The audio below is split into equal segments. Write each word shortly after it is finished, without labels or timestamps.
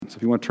So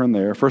if you want to turn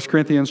there, 1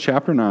 Corinthians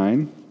chapter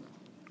 9.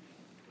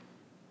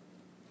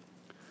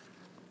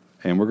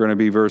 And we're going to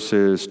be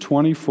verses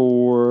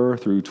 24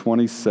 through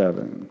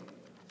 27.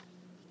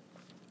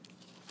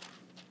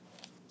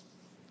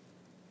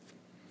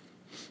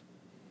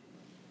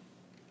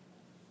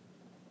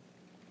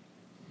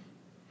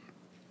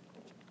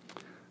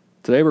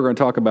 Today we're going to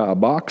talk about a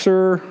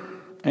boxer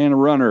and a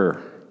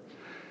runner,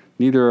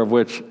 neither of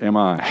which am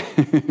I.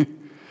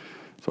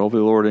 So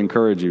hopefully the Lord will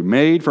encourage you.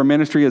 Made for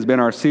Ministry has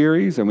been our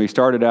series, and we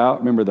started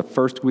out, remember the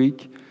first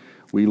week,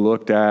 we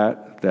looked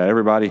at that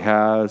everybody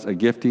has a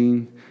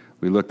gifting.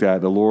 We looked at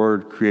the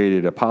Lord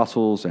created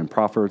apostles and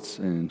prophets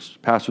and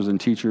pastors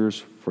and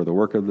teachers for the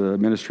work of the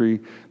ministry,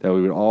 that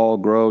we would all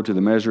grow to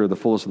the measure of the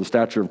fullness of the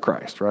stature of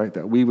Christ, right?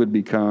 That we would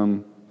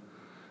become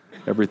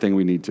everything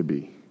we need to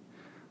be.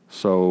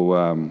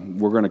 So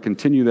we're going to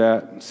continue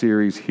that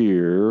series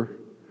here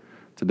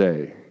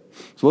today.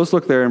 So let's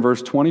look there in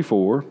verse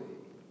 24,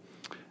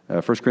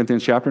 1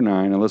 Corinthians chapter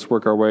 9, and let's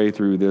work our way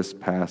through this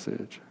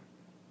passage.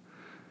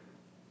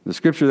 The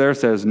scripture there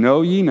says,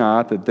 Know ye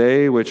not that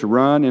they which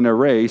run in a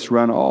race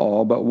run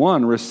all, but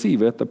one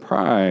receiveth the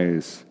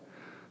prize?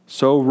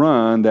 So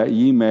run that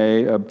ye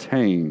may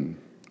obtain.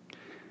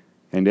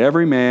 And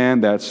every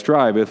man that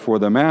striveth for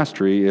the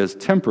mastery is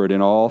temperate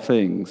in all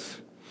things.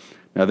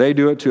 Now they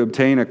do it to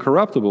obtain a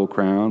corruptible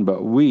crown,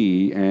 but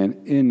we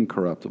an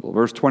incorruptible.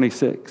 Verse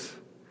 26.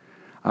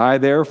 I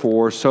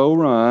therefore so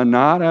run,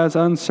 not as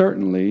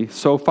uncertainly,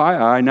 so fight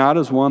I, not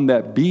as one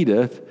that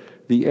beateth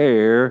the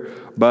air,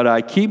 but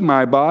I keep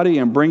my body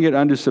and bring it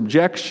unto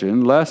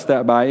subjection, lest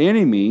that by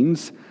any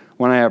means,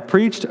 when I have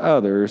preached to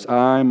others,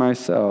 I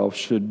myself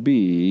should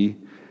be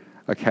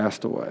a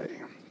castaway.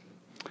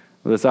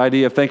 Well, this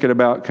idea of thinking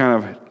about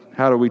kind of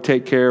how do we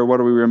take care, what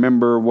do we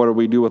remember, what do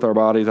we do with our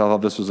bodies, I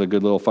thought this was a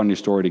good little funny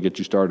story to get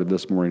you started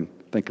this morning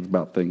thinking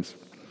about things.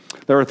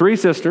 There were 3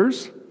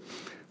 sisters.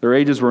 Their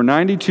ages were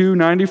 92,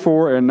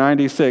 94, and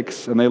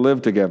 96, and they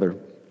lived together.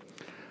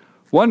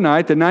 One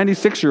night, the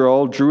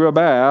 96-year-old drew a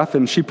bath,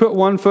 and she put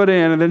one foot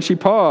in, and then she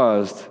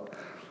paused.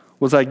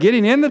 Was I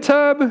getting in the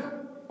tub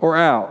or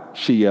out?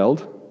 She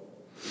yelled.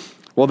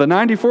 Well, the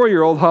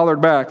 94-year-old hollered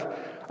back,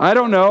 I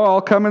don't know,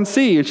 I'll come and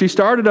see. And she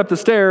started up the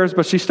stairs,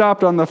 but she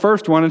stopped on the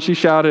first one, and she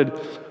shouted,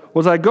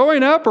 was I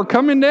going up or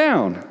coming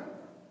down?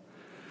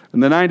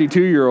 And the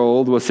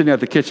 92-year-old was sitting at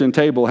the kitchen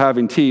table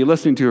having tea,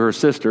 listening to her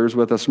sisters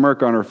with a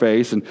smirk on her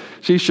face, and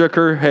she shook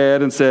her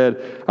head and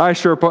said, I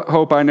sure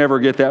hope I never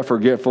get that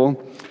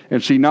forgetful.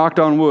 And she knocked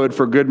on wood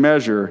for good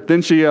measure.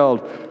 Then she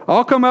yelled,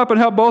 I'll come up and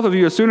help both of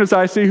you as soon as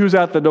I see who's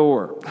at the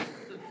door.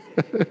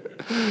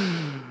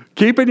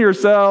 Keeping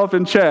yourself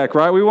in check,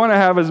 right? We want to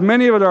have as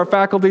many of our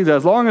faculties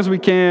as long as we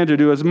can to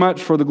do as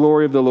much for the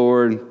glory of the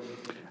Lord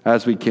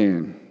as we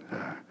can.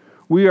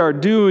 We are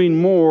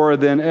doing more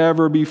than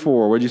ever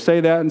before. Would you say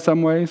that in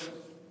some ways?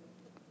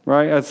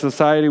 Right? As a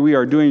society, we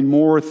are doing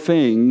more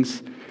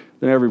things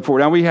than ever before.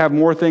 Now, we have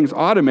more things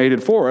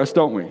automated for us,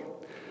 don't we?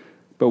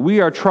 But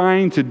we are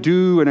trying to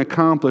do and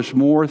accomplish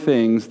more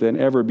things than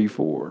ever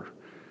before.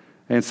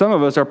 And some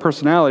of us, our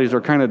personalities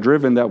are kind of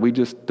driven that we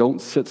just don't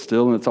sit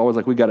still, and it's always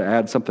like we got to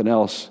add something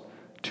else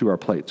to our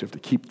plates. We have to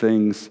keep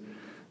things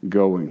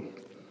going.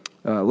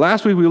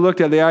 Last week, we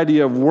looked at the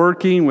idea of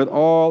working with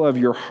all of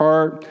your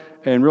heart,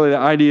 and really the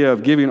idea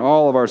of giving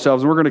all of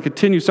ourselves. And we're going to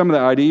continue some of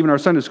that idea. Even our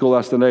Sunday school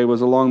lesson today was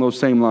along those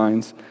same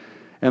lines.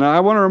 And I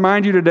want to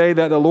remind you today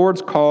that the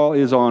Lord's call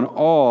is on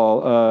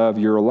all of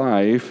your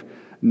life,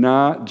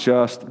 not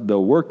just the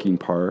working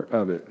part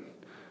of it.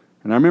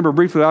 And I remember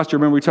briefly last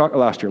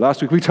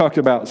week we talked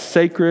about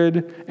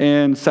sacred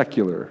and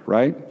secular,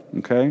 right?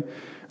 Okay?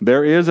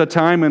 There is a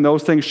time when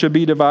those things should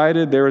be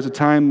divided. There is a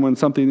time when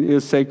something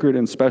is sacred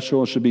and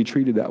special and should be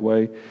treated that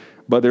way.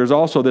 But there's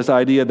also this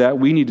idea that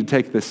we need to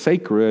take the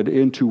sacred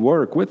into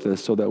work with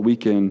us so that we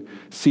can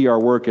see our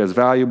work as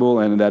valuable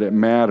and that it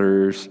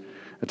matters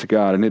to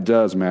God, and it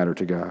does matter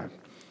to God.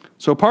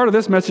 So part of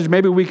this message,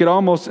 maybe we could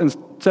almost,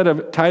 instead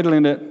of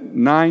titling it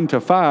 9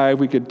 to 5,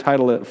 we could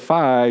title it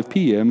 5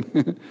 p.m.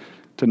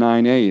 to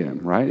 9 a.m.,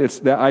 right? It's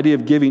the idea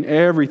of giving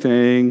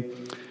everything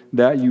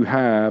that you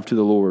have to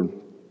the Lord.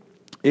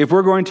 If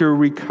we're going to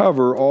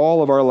recover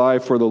all of our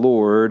life for the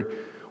Lord,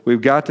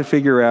 we've got to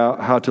figure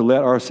out how to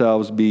let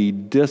ourselves be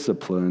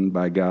disciplined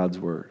by God's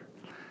word.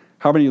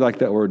 How many of you like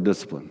that word,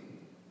 discipline?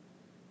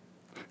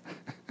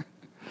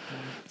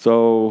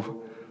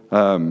 So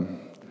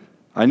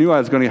I knew I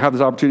was going to have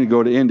this opportunity to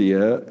go to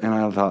India, and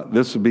I thought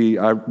this would be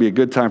a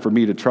good time for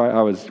me to try.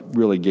 I was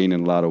really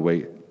gaining a lot of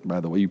weight,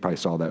 by the way. You probably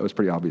saw that. It was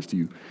pretty obvious to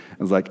you.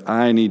 I was like,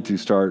 I need to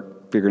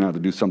start figuring out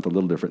to do something a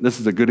little different. This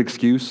is a good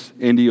excuse.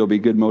 India will be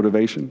good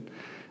motivation.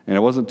 And it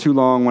wasn't too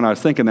long when I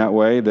was thinking that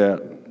way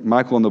that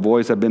Michael and the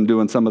boys had been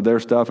doing some of their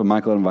stuff, and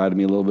Michael invited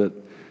me a little bit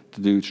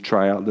to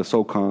try out the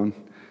SoCon.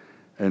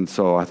 And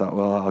so I thought,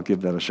 well, I'll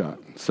give that a shot.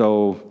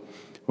 So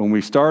when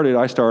we started,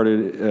 I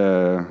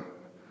started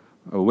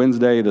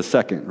Wednesday the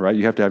 2nd, right?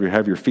 You have to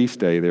have your feast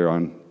day there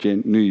on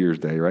New Year's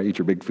Day, right? Eat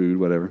your big food,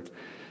 whatever.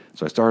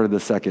 So I started the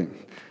 2nd.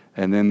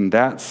 And then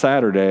that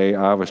Saturday,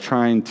 I was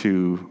trying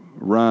to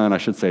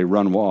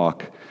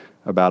walk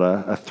about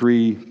a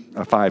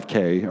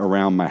 5K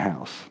around my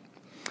house.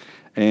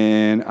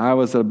 And I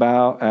was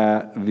about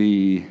at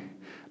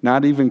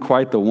not even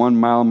quite the 1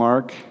 mile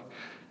mark,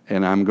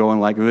 and I'm going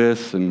like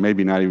this, and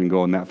maybe not even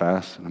going that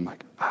fast. And I'm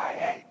like, I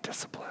hate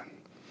discipline.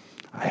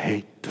 I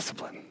hate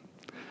discipline.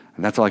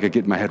 And that's all I could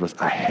get in my head was,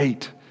 I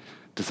hate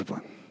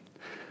discipline.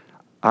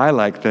 I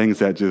like things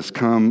that just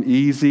come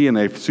easy and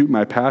they suit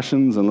my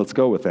passions, and let's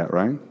go with that,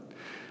 right?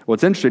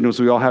 What's interesting is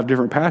we all have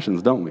different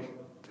passions, don't we?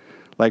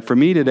 Like for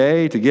me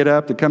today, to get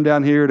up, to come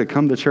down here, to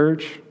come to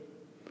church,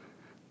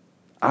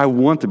 I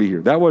want to be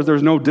here.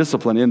 There's no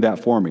discipline in that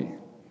for me.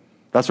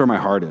 That's where my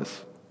heart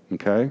is,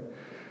 okay?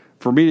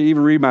 For me to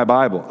even read my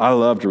Bible, I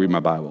love to read my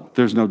Bible.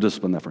 There's no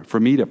discipline there. For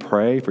me to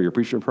pray, for your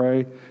preacher to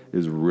pray,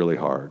 is really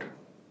hard.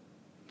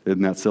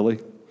 Isn't that silly?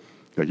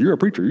 Like, you're a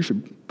preacher,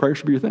 prayer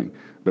should be your thing.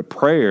 But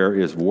prayer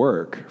is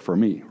work for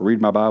me. Read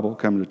my Bible,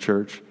 come to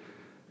church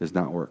is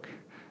not work.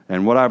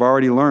 And what I've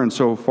already learned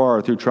so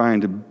far through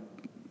trying to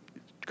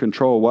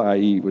control what I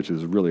eat, which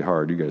is really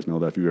hard, you guys know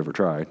that if you've ever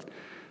tried,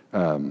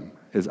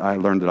 is I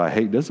learned that I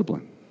hate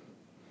discipline.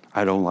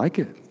 I don't like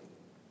it.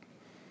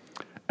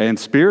 And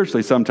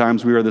spiritually,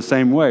 sometimes we are the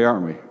same way,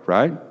 aren't we?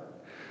 Right?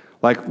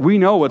 Like, we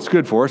know what's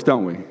good for us,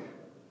 don't we?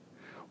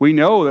 We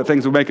know that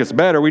things will make us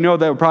better. We know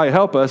that will probably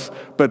help us,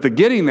 but the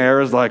getting there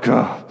is like,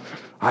 oh,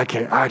 I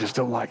just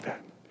don't like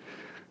that.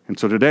 And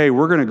so today,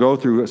 we're going to go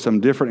through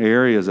some different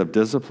areas of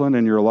discipline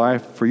in your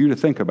life for you to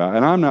think about.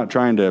 And I'm not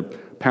trying to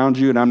pound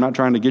you, and I'm not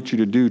trying to get you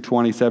to do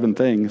 27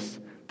 things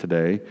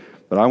today,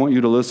 but I want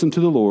you to listen to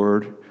the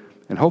Lord,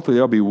 and hopefully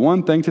there'll be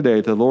one thing today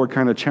that the Lord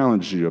kind of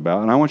challenged you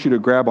about. And I want you to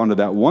grab onto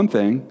that one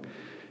thing,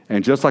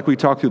 and just like we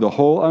talked through the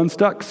whole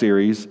Unstuck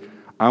series,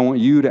 I want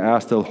you to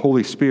ask the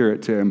Holy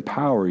Spirit to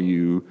empower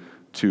you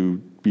to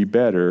be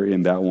better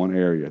in that one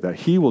area, that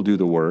He will do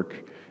the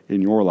work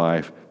in your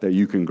life that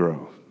you can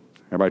grow.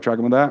 Everybody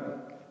tracking with that?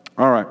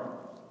 All right.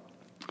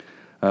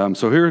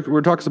 So here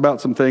we're talking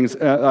about some things.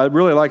 I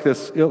really like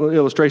this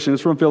illustration.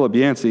 It's from Philip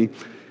Yancey.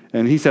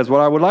 And he says, what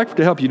I would like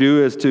to help you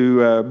do is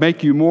to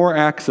make you more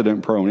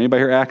accident prone.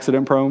 Anybody here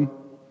accident prone?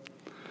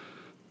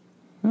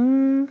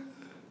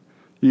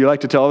 You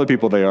like to tell other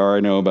people they are, I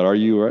know, but are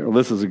you? Well,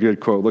 this is a good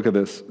quote. Look at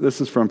this.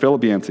 This is from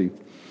Philip Yancey.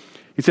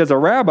 He says, a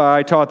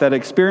rabbi taught that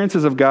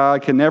experiences of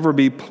God can never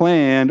be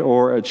planned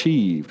or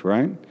achieved,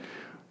 right?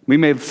 We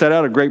may set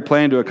out a great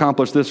plan to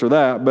accomplish this or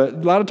that, but a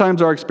lot of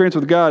times our experience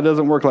with God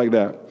doesn't work like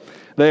that.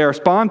 They are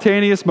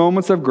spontaneous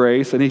moments of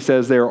grace, and he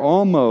says they are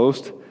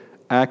almost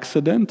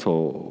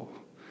accidental.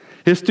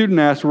 His student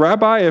asked,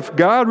 Rabbi, if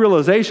God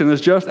realization is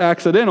just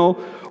accidental,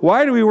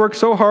 why do we work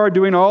so hard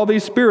doing all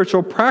these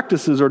spiritual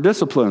practices or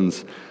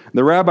disciplines?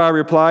 The rabbi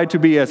replied, to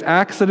be as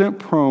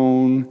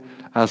accident-prone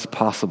as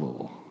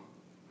possible.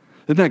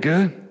 Isn't that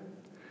good?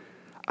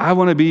 I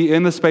want to be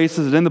in the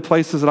spaces and in the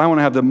places that I want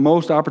to have the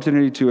most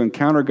opportunity to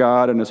encounter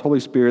God and His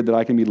Holy Spirit, that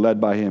I can be led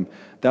by Him.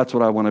 That's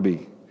what I want to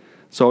be.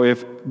 So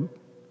if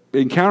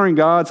encountering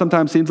God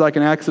sometimes seems like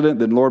an accident,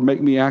 then Lord,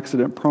 make me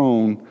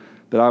accident-prone,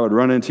 that I would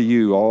run into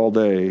you all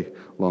day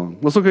long.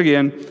 Let's look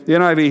again. The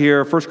NIV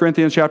here, 1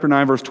 Corinthians chapter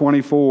 9, verse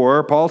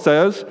 24. Paul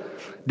says,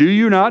 do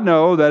you not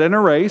know that in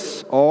a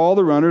race all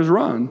the runners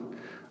run,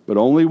 but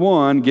only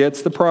one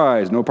gets the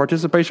prize? No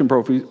participation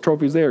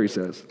trophies there, he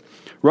says.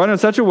 Run in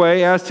such a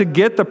way as to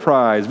get the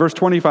prize. Verse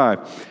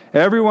 25.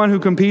 Everyone who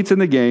competes in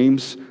the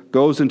games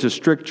goes into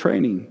strict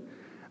training.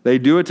 They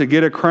do it to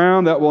get a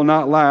crown that will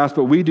not last,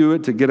 but we do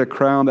it to get a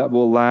crown that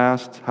will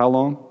last how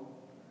long?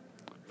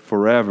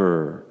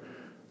 Forever.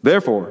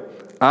 Therefore,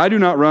 I do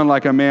not run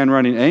like a man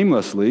running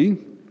aimlessly,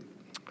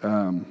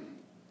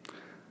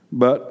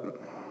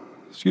 but,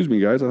 excuse me,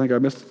 guys, I think I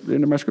missed the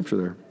end of my scripture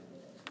there.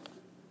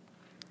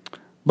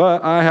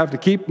 But I have to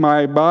keep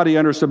my body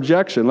under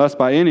subjection, lest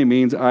by any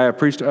means I have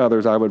preached to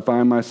others, I would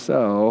find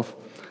myself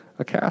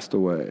a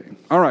castaway.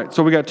 All right,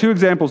 so we got two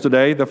examples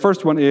today. The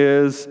first one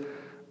is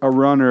a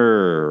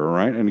runner,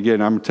 right? And again,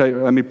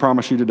 let me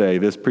promise you today,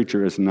 this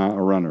preacher is not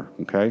a runner,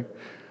 okay?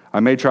 I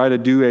may try to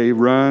do a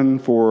run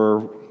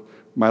for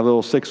my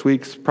little 6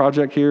 weeks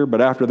project here,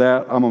 but after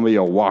that, I'm going to be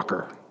a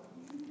walker.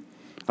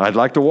 I'd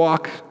like to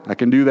walk. I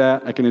can do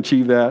that. I can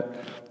achieve that.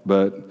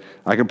 But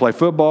I can play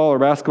football or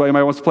basketball.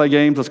 Anybody wants to play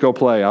games? Let's go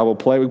play. I will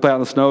play. We play out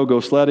in the snow, go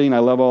sledding. I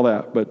love all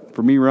that. But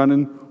for me,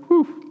 running,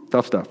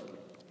 tough stuff.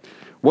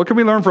 What can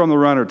we learn from the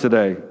runner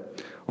today?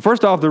 Well,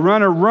 first off, the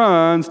runner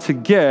runs to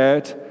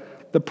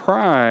get the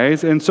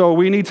prize, and so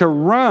we need to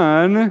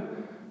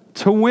run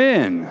to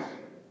win.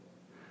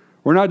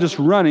 We're not just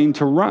running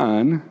to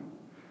run.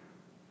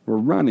 We're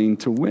running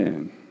to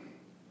win.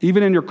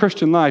 Even in your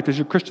Christian life, does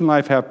your Christian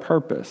life have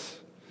purpose?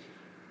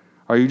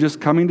 Are you just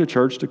coming to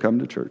church to come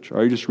to church?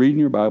 Are you just reading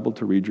your Bible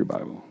to read your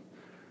Bible?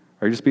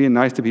 Are you just being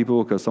nice to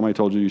people because somebody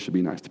told you should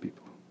be nice to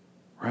people?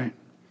 Right?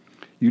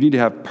 You need to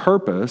have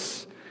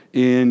purpose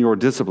in your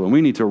discipline.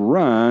 We need to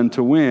run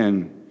to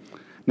win.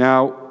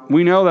 Now,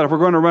 we know that if we're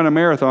going to run a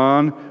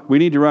marathon, we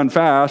need to run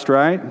fast,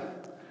 right?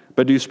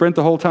 But do you sprint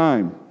the whole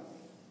time?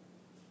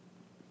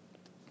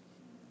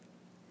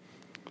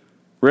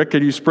 Rick,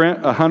 can you sprint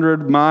a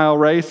 100-mile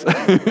race?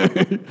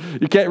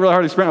 You can't really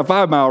hardly sprint a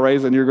 5-mile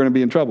race, and you're going to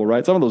be in trouble,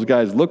 right? Some of those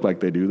guys look like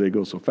they do. They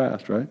go so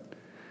fast, right?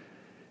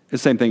 It's the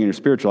same thing in your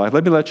spiritual life.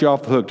 Let me let you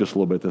off the hook just a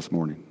little bit this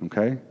morning,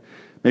 okay?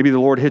 Maybe the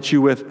Lord hits you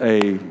with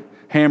a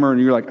hammer,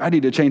 and you're like, I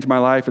need to change my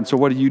life. And so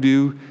what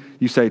do?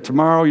 You say,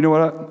 tomorrow, you know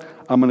what?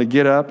 I'm going to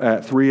get up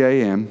at 3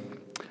 a.m.,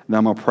 and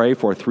I'm going to pray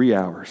for 3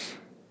 hours.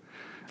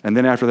 And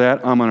then after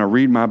that, I'm going to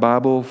read my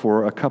Bible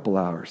for a couple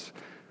hours.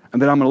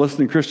 And then I'm going to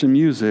listen to Christian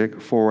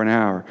music for an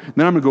hour. And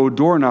then I'm going to go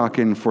door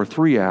knocking for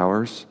 3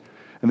 hours.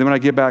 And then when I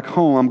get back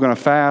home, I'm going to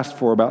fast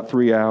for about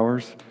 3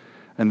 hours.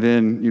 And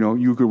then,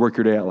 you could work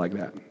your day out like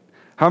that.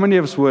 How many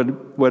of us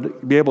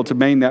would be able to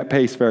maintain that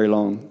pace very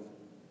long?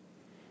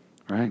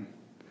 Right?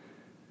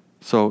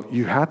 So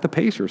you have to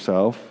pace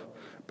yourself,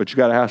 but you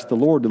got to ask the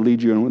Lord to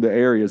lead you in the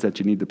areas that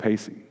you need the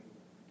pacing.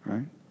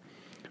 Right?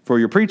 For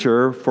your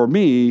preacher, for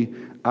me,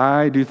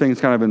 I do things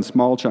kind of in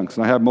small chunks,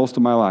 and I have most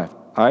of my life.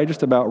 I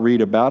just about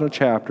read about a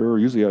chapter, or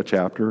usually a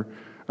chapter,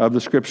 of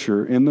the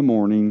Scripture in the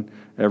morning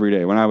every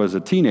day. When I was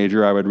a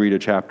teenager, I would read a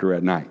chapter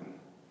at night.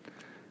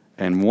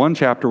 And one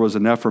chapter was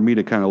enough for me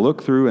to kind of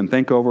look through and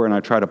think over, and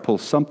I try to pull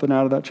something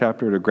out of that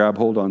chapter to grab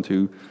hold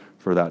onto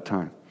for that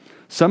time.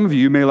 Some of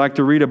you may like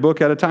to read a book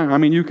at a time. I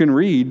mean, you can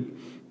read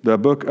the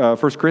book 1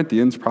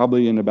 Corinthians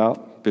probably in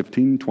about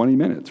 15, 20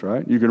 minutes,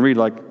 right? You can read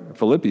like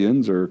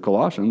Philippians or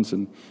Colossians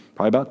in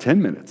probably about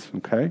 10 minutes,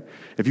 okay?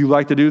 If you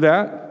like to do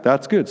that,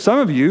 that's good. Some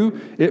of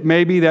you, it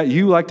may be that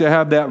you like to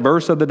have that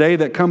verse of the day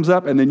that comes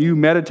up, and then you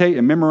meditate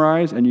and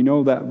memorize, and you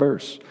know that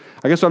verse.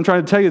 I guess what I'm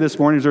trying to tell you this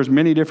morning is there's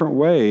many different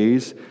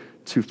ways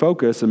to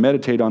focus and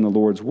meditate on the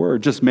Lord's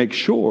Word. Just make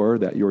sure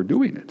that you're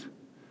doing it,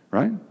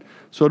 right?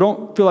 So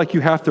don't feel like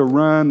you have to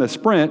run the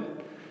sprint,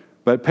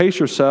 but pace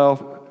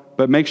yourself,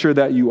 but make sure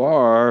that you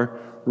are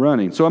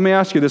running. So let me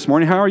ask you this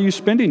morning, how are you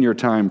spending your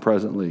time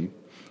presently?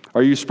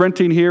 Are you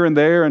sprinting here and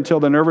there until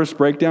the nervous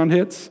breakdown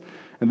hits,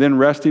 and then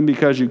resting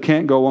because you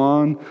can't go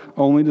on,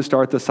 only to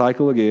start the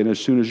cycle again as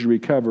soon as you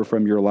recover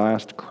from your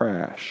last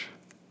crash?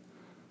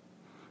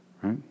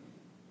 Right?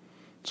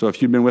 So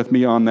if you've been with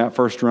me on that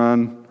first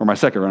run, or my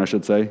second run, I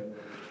should say,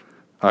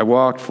 I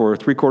walked for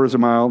 3/4 of a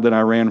mile, then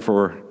I ran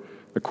for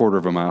 1/4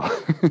 of a mile.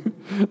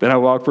 Then I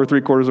walked for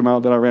 3/4 of a mile,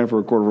 then I ran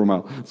for 1/4 of a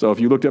mile. So if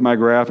you looked at my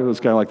graph, it was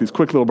kind of like these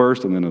quick little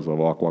bursts, and then it was a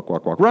walk, walk,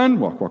 walk, walk, run,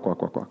 walk, walk,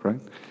 walk, walk, walk, right?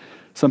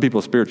 Some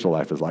people's spiritual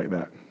life is like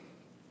that.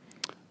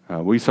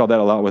 We saw that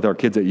a lot with our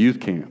kids at youth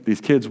camp. These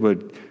kids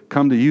would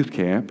come to youth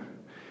camp,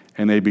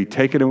 and they'd be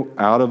taken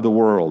out of the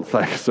world.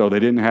 So they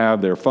didn't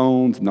have their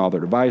phones and all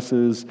their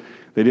devices.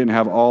 They didn't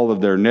have all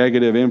of their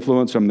negative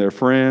influence from their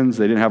friends.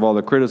 They didn't have all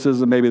the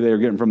criticism maybe they were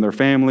getting from their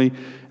family.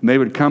 And they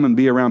would come and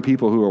be around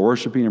people who are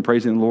worshiping and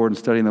praising the Lord and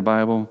studying the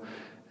Bible.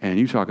 And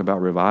you talk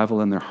about revival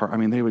in their heart. I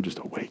mean, they would just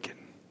awaken.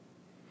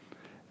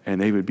 And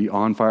they would be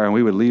on fire. And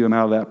we would leave them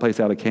out of that place,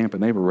 out of camp,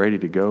 and they were ready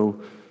to go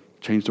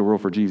change the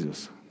world for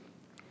Jesus.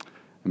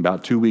 And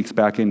about 2 weeks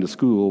back into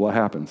school, what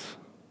happens?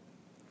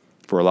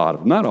 For a lot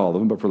of them. Not all of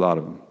them, but for a lot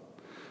of them.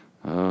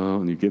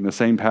 And you get in the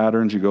same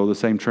patterns. You go the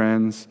same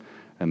trends.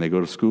 And they go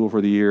to school for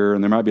the year,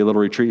 and there might be a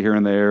little retreat here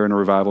and there and a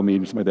revival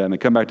meeting, something like that. And they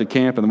come back to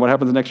camp, and then what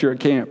happens the next year at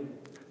camp?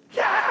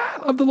 Yeah,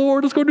 I love the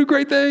Lord. Let's go do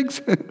great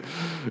things.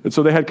 And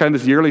so they had kind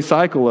of this yearly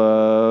cycle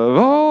of,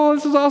 oh,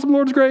 this is awesome,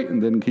 Lord's great,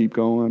 and then keep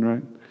going,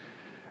 right?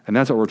 And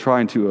that's what we're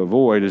trying to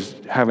avoid, is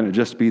having it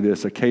just be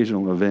this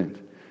occasional event.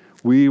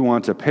 We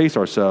want to pace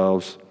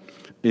ourselves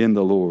in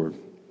the Lord.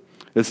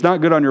 It's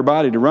not good on your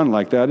body to run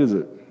like that, is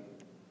it?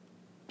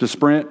 To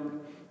sprint,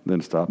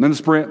 then stop, then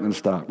sprint, then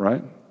stop,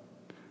 right?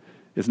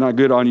 It's not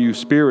good on you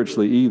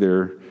spiritually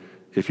either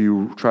if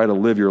you try to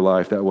live your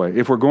life that way.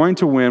 If we're going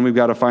to win, we've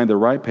got to find the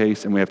right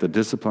pace, and we have to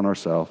discipline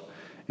ourselves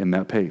in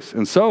that pace.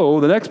 And so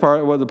the next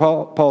part, what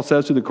Paul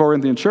says to the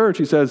Corinthian church,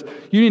 he says,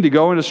 you need to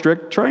go into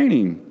strict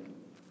training.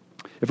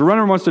 If a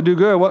runner wants to do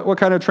good, what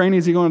kind of training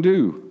is he going to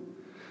do?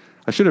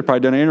 I should have probably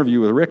done an interview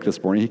with Rick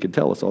this morning. He could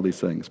tell us all these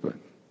things, but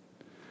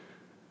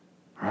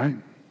all right.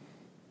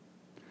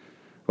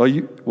 Well,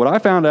 what I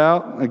found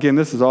out, again,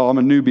 this is all, I'm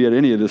a newbie at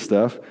any of this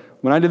stuff.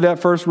 When I did that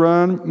first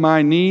run,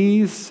 my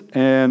knees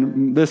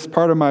and this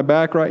part of my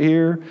back right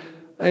here,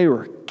 they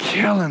were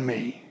killing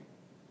me.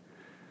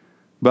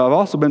 But I've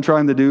also been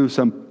trying to do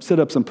some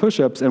sit-ups and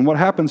push-ups, and what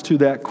happens to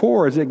that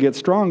core as it gets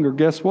stronger,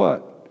 guess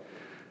what?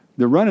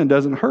 The running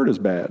doesn't hurt as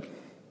bad.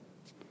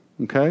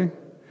 Okay?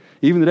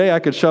 Even today, I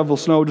could shovel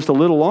snow just a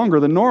little longer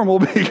than normal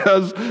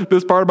because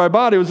this part of my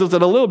body was just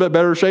in a little bit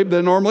better shape than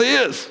it normally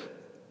is.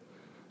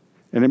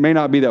 And it may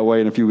not be that way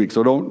in a few weeks,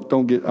 so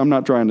don't get, I'm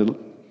not trying to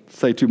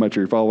say too much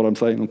here. You follow what I'm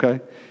saying, okay?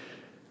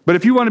 But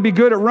if you want to be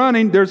good at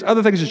running, there's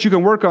other things that you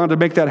can work on to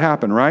make that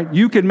happen, right?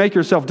 You can make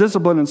yourself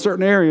disciplined in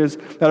certain areas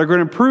that are going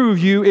to improve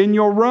you in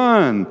your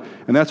run.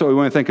 And that's what we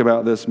want to think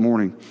about this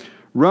morning.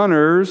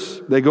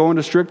 Runners, they go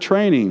into strict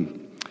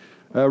training.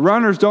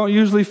 Runners don't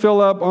usually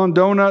fill up on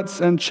donuts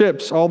and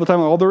chips all the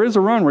time. Oh, there is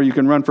a run where you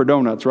can run for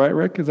donuts, right,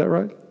 Rick? Is that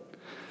right?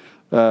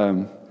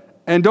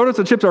 And donuts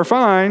and chips are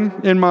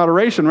fine in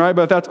moderation, right?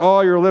 But if that's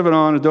all you're living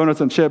on is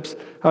donuts and chips,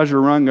 how's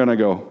your run going to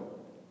go?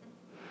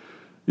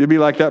 You'd be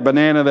like that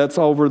banana that's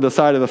over the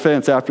side of the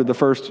fence after the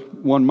first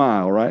 1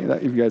 mile,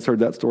 right? You guys heard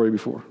that story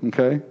before,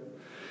 okay?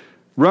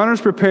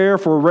 Runners prepare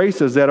for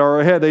races that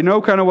are ahead. They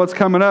know kind of what's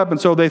coming up, and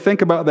so they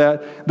think about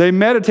that. They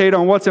meditate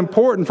on what's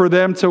important for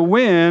them to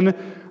win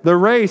the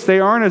race. They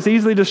aren't as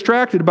easily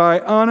distracted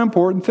by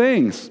unimportant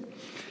things.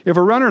 If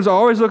a runner is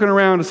always looking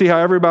around to see how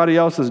everybody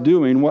else is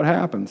doing, what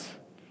happens?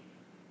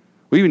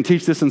 We even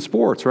teach this in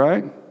sports,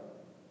 right?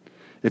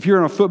 If you're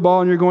in a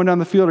football and you're going down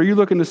the field, are you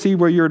looking to see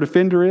where your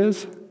defender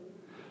is?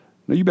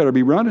 No, you better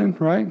be running,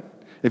 right?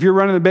 If you're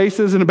running the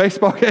bases in a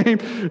baseball game,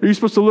 are you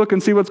supposed to look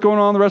and see what's going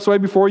on the rest of the way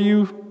before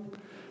you?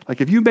 Like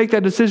if you make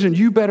that decision,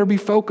 you better be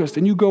focused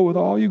and you go with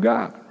all you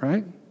got,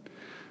 right?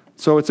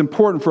 So it's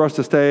important for us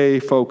to stay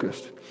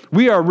focused.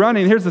 We are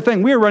running, here's the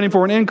thing, we are running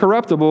for an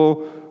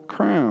incorruptible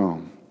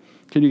crown.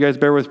 Can you guys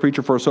bear with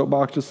preacher for a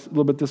soapbox just a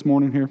little bit this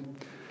morning here?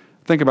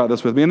 Think about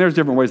this with me, and there's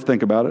different ways to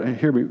think about it.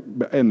 Hear me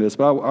in this,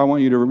 but I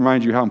want you to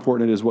remind you how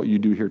important it is what you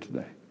do here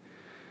today.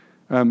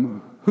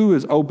 Who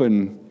was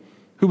open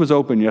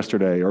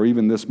yesterday or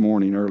even this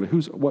morning early?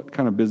 What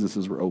kind of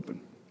businesses were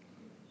open?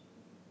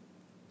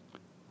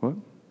 What?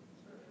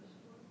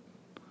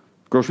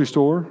 Grocery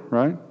store,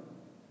 right?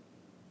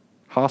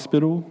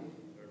 Hospital,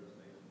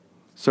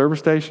 service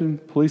station,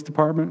 police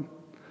department,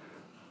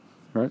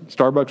 right?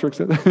 Starbucks, Rick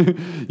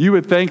said. You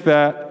would think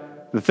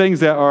that the things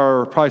that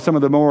are probably some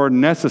of the more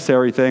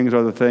necessary things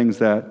are the things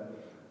that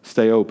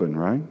stay open,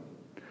 right?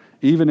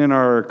 Even in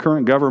our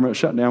current government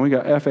shutdown, we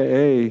got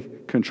FAA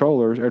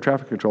controllers, air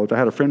traffic controllers. I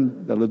had a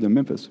friend that lived in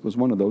Memphis, was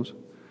one of those.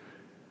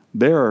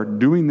 They're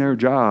doing their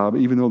job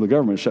even though the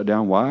government shut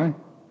down. Why?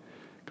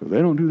 Because they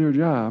don't do their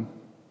job.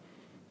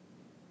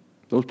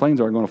 Those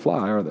planes aren't going to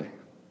fly, are they?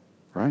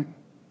 Right?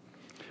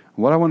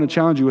 What I want to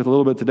challenge you with a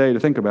little bit today to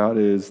think about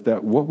is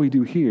that what we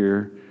do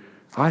here,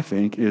 I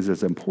think, is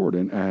as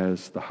important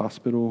as the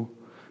hospital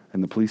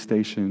and the police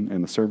station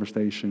and the service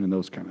station and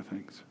those kind of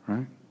things,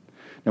 right?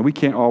 Now, we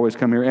can't always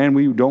come here, and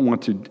we don't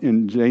want to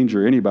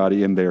endanger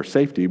anybody in their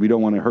safety. We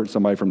don't want to hurt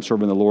somebody from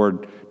serving the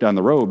Lord down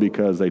the road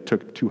because they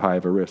took too high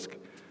of a risk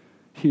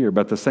here.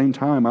 But at the same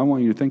time, I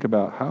want you to think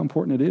about how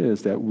important it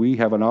is that we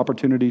have an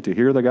opportunity to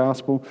hear the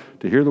gospel,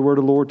 to hear the word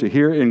of the Lord, to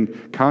hear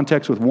in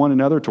context with one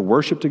another, to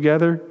worship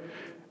together,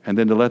 and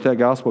then to let that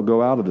gospel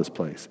go out of this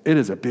place. It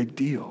is a big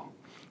deal.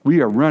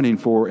 We are running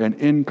for an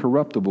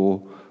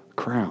incorruptible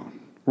crown.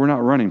 We're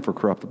not running for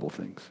corruptible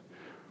things.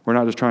 We're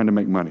not just trying to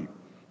make money.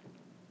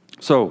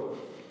 So,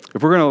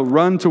 if we're going to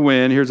run to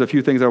win, here's a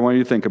few things I want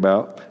you to think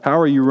about. How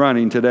are you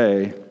running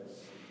today?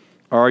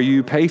 Are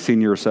you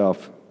pacing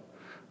yourself?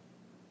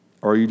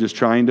 Or are you just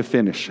trying to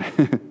finish?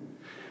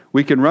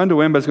 We can run to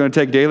win, but it's going to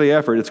take daily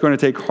effort. It's going to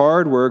take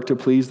hard work to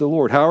please the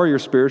Lord. How are your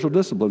spiritual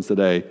disciplines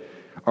today?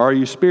 Are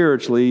you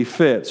spiritually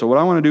fit? So what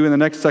I want to do in the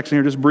next section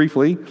here, just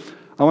briefly,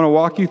 I want to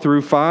walk you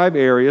through 5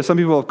 areas. Some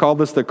people have called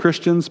this the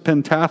Christian's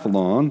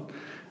Pentathlon.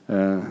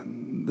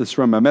 This is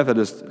from a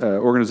Methodist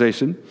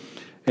organization.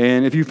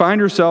 And if you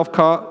find yourself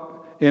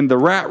caught in the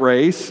rat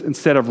race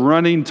instead of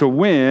running to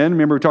win,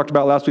 remember we talked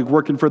about last week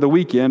working for the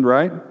weekend,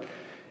 right?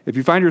 If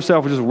you find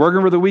yourself just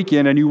working for the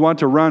weekend and you want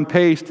to run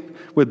paced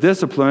with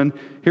discipline,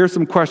 here's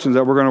some questions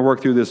that we're going to work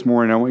through this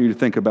morning. I want you to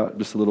think about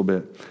just a little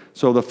bit.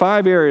 So the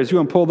 5 areas, you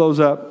want to pull those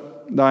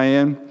up,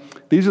 Diane?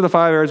 These are the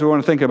 5 areas we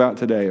want to think about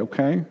today,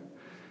 okay?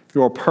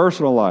 Your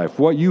personal life,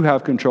 what you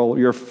have control,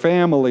 your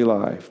family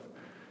life,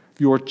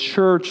 your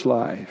church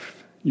life,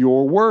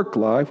 your work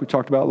life, we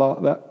talked about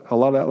a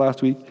lot of that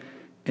last week,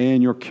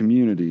 and your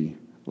community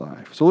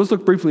life. So let's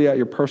look briefly at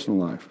your personal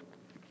life.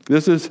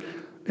 This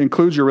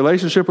includes your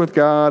relationship with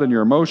God and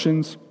your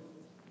emotions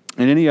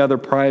and any other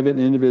private and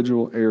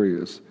individual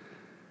areas.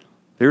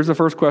 Here's the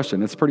first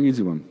question. It's a pretty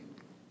easy one.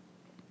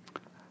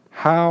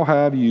 How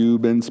have you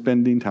been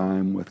spending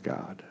time with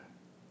God?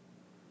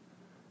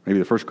 Maybe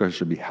the first question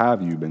should be,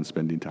 have you been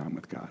spending time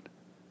with God?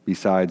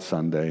 Besides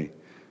Sunday,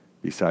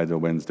 besides a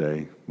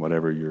Wednesday,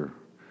 whatever your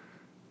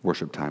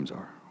worship times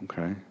are,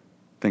 okay?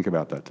 Think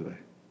about that today.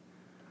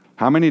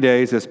 How many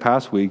days this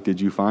past week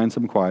did you find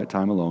some quiet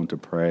time alone to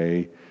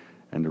pray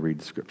and to read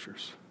the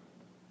scriptures?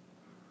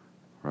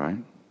 Right?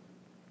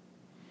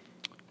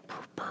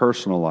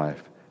 Personal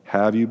life.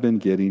 Have you been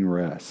getting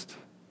rest?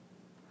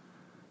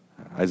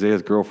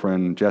 Isaiah's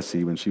girlfriend,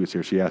 Jessie, when she was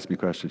here, she asked me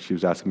questions. She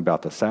was asking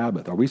about the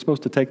Sabbath. Are we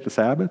supposed to take the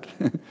Sabbath?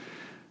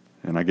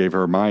 And I gave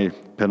her my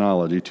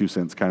penology, 2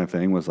 cents kind of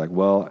thing, was like,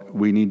 well,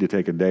 we need to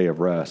take a day of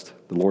rest.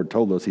 The Lord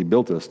told us, He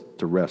built us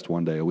to rest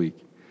 1 day a week.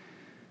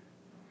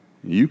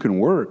 You can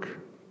work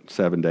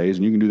 7 days,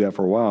 and you can do that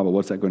for a while, but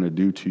what's that going to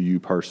do to you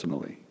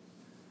personally?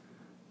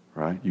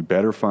 Right? You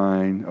better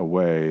find a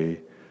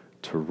way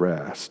to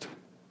rest.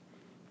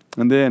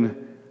 And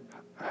then,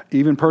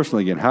 even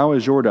personally, again, how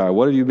is your diet?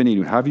 What have you been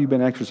eating? How have you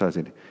been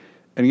exercising?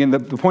 And again, the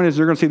point is,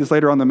 you're going to see this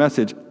later on in the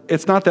message.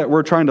 It's not that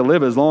we're trying to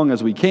live as long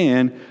as we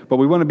can, but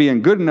we want to be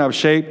in good enough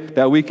shape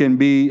that we can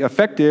be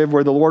effective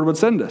where the Lord would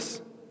send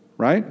us,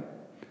 right?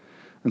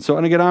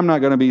 And again, I'm not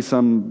going to be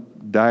some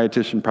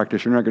dietitian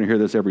practitioner. You're not going to hear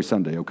this every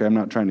Sunday, okay? I'm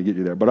not trying to get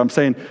you there. But I'm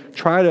saying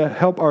try to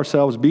help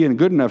ourselves be in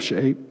good enough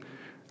shape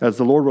as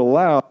the Lord will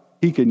allow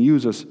He can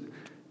use us,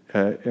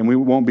 and we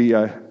won't be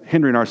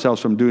hindering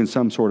ourselves from doing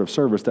some sort of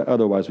service that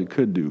otherwise we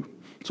could do.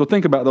 So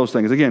think about those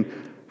things. Again,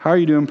 how are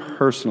you doing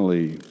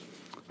personally?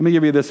 Let me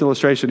give you this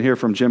illustration here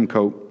from Jim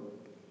Cope.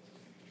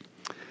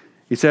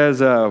 He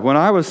says, when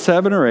I was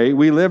 7 or 8,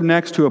 we lived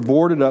next to a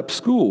boarded-up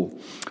school.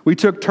 We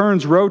took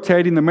turns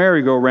rotating the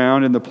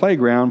merry-go-round in the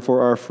playground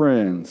for our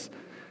friends.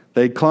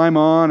 They'd climb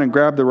on and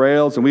grab the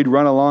rails, and we'd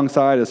run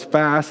alongside as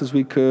fast as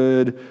we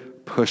could,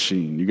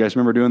 pushing. You guys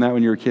remember doing that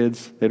when you were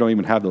kids? They don't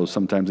even have those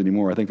sometimes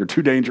anymore. I think they're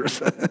too dangerous.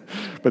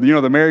 But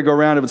the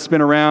merry-go-round, it would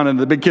spin around, and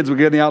the big kids would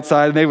get on the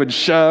outside, and they would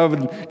shove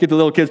and try to get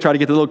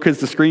the little kids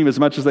to scream as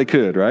much as they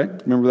could, right?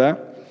 Remember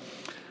that?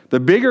 The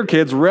bigger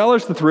kids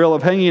relished the thrill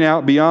of hanging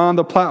out beyond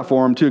the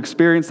platform to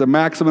experience the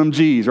maximum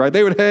G's, right?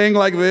 They would hang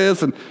like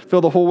this and feel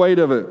the whole weight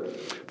of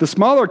it. The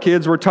smaller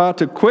kids were taught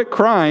to quit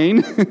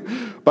crying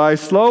by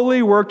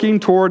slowly working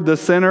toward the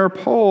center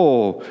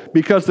pole,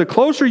 because the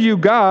closer you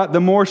got,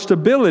 the more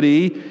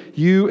stability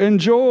you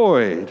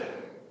enjoyed,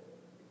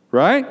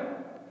 right?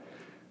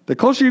 The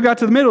closer you got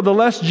to the middle, the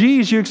less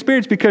G's you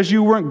experienced because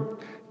you weren't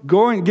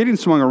getting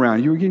swung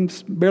around. You were getting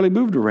barely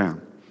moved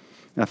around.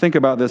 Now think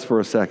about this for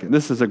a second.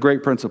 This is a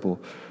great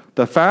principle.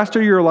 The faster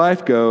your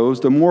life goes,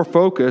 the more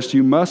focused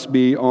you must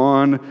be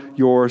on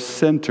your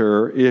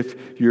center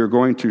if you're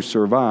going to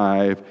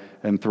survive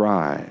and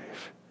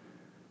thrive.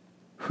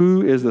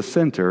 Who is the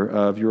center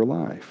of your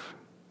life?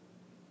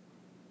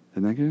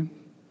 Isn't that good?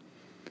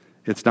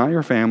 It's not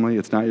your family.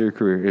 It's not your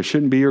career. It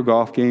shouldn't be your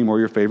golf game or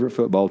your favorite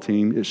football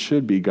team. It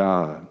should be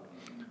God.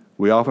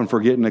 We often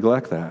forget and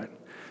neglect that.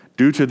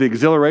 Due to the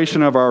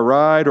exhilaration of our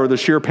ride or the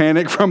sheer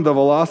panic from the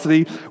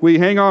velocity, we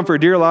hang on for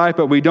dear life,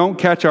 but we don't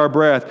catch our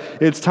breath.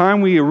 It's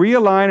time we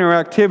realign our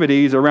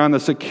activities around the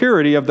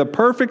security of the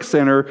perfect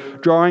center,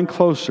 drawing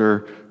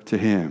closer to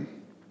Him.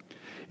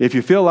 If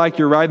you feel like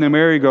you're riding the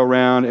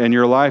merry-go-round and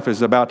your life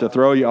is about to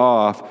throw you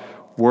off,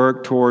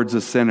 work towards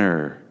the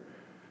center.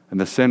 And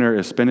the center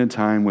is spending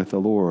time with the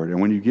Lord. And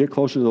when you get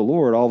closer to the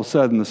Lord, all of a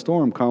sudden the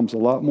storm comes a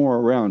lot more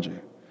around you.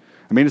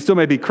 I mean, it still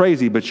may be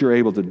crazy, but you're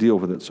able to deal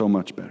with it so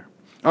much better.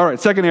 All right,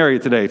 second area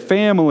today,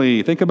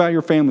 family. Think about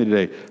your family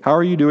today. How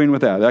are you doing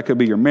with that? That could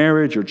be your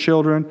marriage, your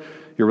children,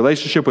 your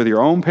relationship with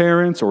your own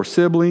parents or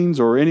siblings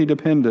or any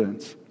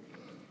dependents.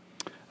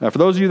 For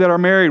those of you that are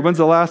married, when's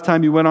the last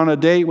time you went on a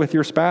date with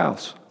your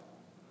spouse?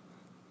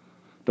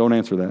 Don't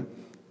answer that.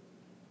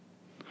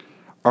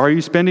 Are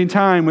you spending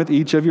time with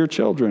each of your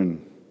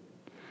children?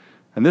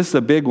 And this is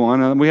a big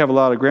one. We have a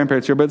lot of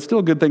grandparents here, but it's still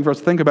a good thing for us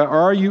to think about.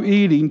 Are you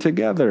eating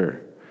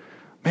together?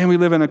 Man, we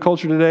live in a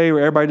culture today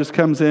where everybody just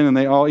comes in and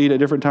they all eat at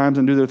different times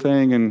and do their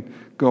thing and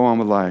go on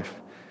with life.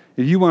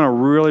 If you want to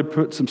really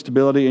put some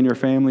stability in your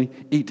family,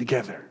 eat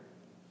together.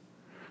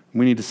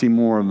 We need to see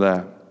more of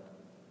that.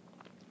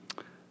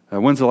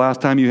 When's the last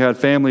time you had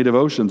family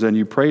devotions and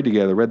you prayed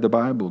together, read the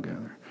Bible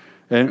together?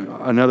 And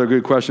another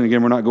good question,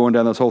 again, we're not going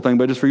down this whole thing,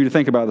 but just for you to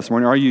think about this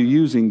morning, are you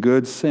using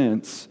good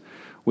sense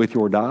with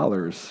your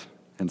dollars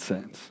and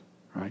cents?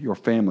 Right? Your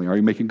family, are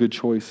you making good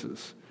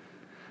choices?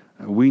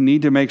 We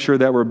need to make sure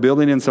that we're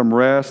building in some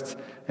rest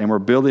and we're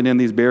building in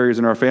these barriers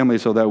in our family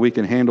so that we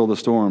can handle the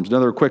storms.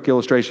 Another quick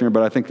illustration here,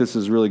 but I think this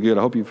is really good.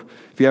 I hope if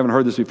you haven't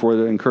heard this before,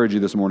 I encourage you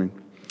this morning.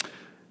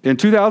 In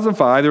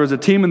 2005, there was a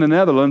team in the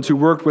Netherlands who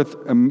worked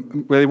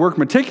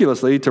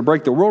meticulously to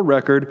break the world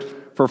record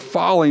for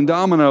falling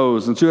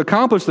dominoes. And to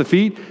accomplish the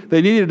feat,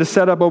 they needed to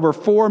set up over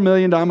 4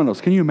 million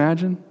dominoes. Can you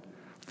imagine?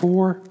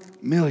 4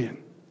 million.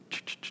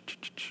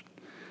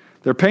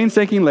 Their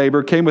painstaking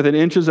labor came within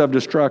inches of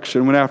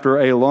destruction when,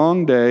 after a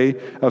long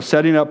day of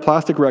setting up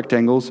plastic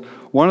rectangles,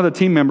 one of the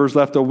team members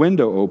left a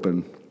window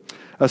open.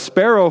 A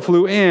sparrow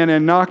flew in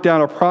and knocked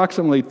down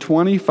approximately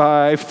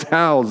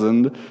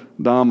 25,000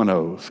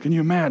 dominoes. Can you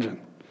imagine?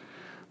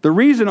 The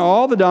reason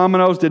all the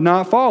dominoes did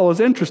not fall is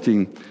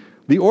interesting.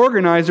 The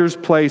organizers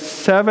placed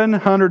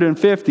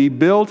 750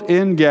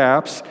 built-in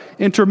gaps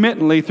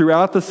intermittently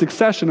throughout the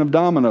succession of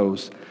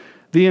dominoes.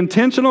 The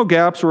intentional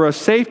gaps were a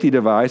safety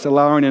device,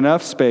 allowing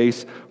enough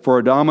space for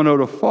a domino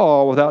to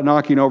fall without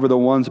knocking over the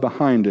ones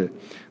behind it.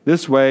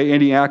 This way,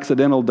 any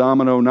accidental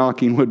domino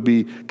knocking would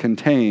be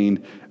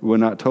contained, would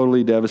not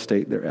totally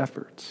devastate their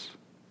efforts.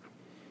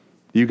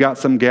 You got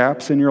some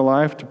gaps in your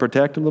life to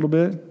protect a little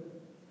bit?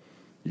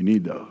 You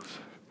need those.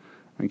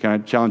 And can I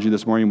challenge you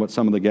this morning what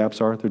some of the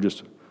gaps are? They're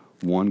just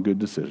one good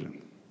decision,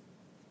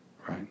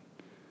 right?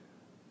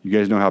 You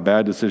guys know how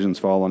bad decisions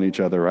fall on each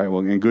other, right?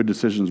 Well, and good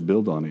decisions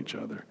build on each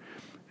other.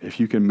 If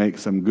you can make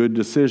some good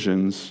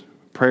decisions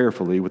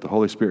prayerfully with the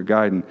Holy Spirit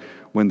guiding,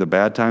 when the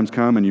bad times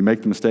come and you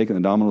make the mistake and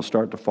the dominoes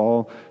start to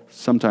fall,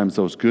 sometimes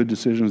those good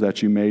decisions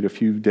that you made a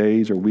few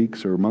days or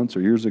weeks or months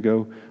or years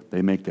ago,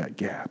 they make that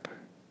gap.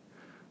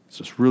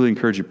 So just really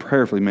encourage you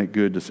prayerfully make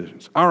good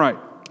decisions. All right,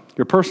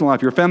 your personal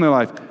life, your family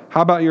life.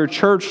 How about your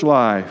church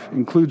life?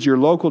 Includes your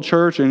local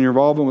church and your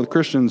involvement with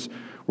Christians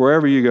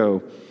wherever you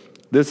go.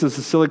 This is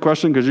a silly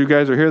question because you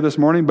guys are here this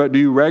morning, but do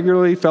you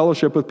regularly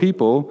fellowship with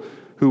people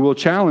who will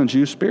challenge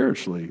you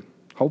spiritually?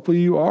 Hopefully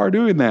you are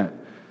doing that.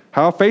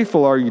 How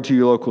faithful are you to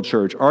your local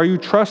church? Are you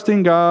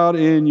trusting God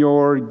in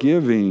your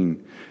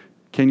giving?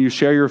 Can you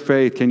share your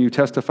faith? Can you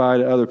testify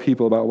to other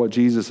people about what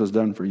Jesus has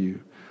done for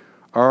you?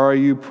 Are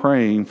you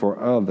praying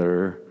for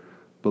other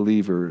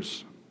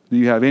believers? Do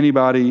you have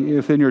anybody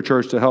within your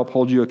church to help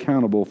hold you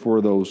accountable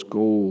for those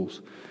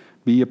goals?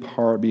 Be a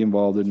part, be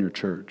involved in your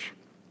church.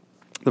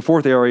 The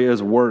fourth area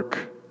is work.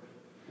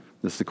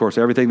 This is, of course,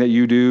 everything that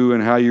you do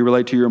and how you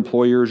relate to your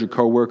employers, your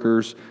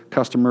coworkers,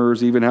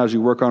 customers, even as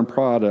you work on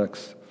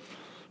products.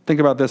 Think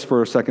about this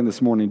for a second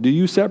this morning. Do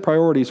you set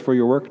priorities for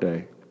your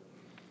workday?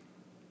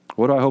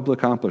 What do I hope to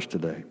accomplish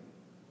today?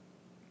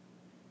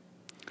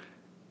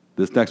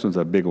 This next one's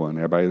a big one.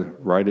 Everybody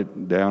write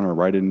it down or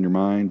write it in your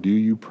mind. Do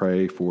you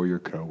pray for your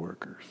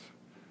coworkers?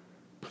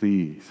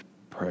 Please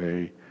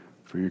pray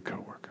for your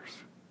coworkers.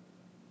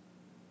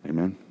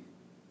 Amen?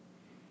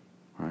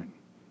 All right.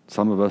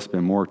 Some of us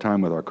spend more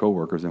time with our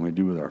coworkers than we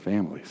do with our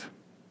families.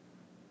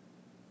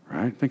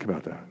 Right? Think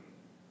about that.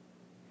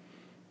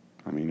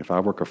 I mean, if I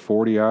work a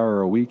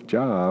 40-hour-a-week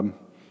job,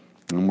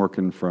 I'm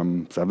working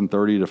from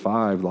 7:30 to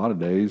 5 a lot of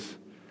days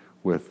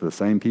with the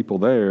same people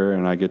there,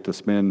 and I get to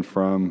spend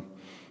from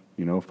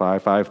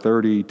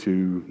 5:30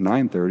 to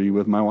 9:30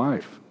 with my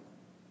wife.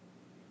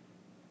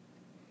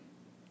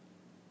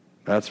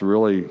 That's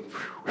really,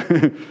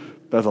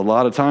 that's a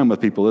lot of time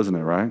with people, isn't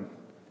it, right?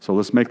 So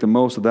let's make the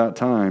most of that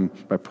time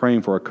by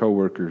praying for our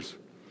coworkers.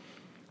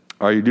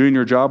 Are you doing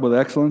your job with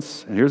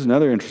excellence? And here's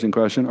another interesting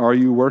question. Are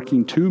you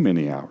working too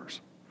many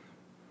hours?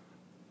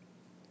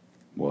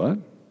 What?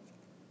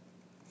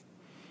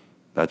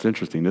 That's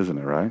interesting, isn't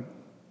it, right?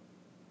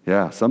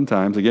 Yeah,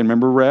 sometimes. Again,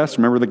 remember rest,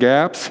 remember the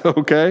gaps,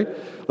 okay?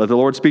 Let the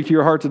Lord speak to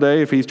your heart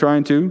today if He's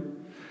trying to.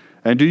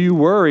 And do you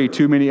worry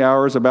too many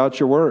hours about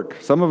your work?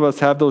 Some of us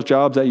have those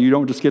jobs that you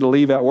don't just get to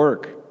leave at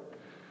work.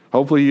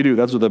 Hopefully you do.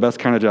 Those are the best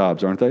kind of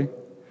jobs, aren't they?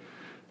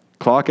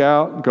 Clock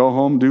out, go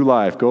home, do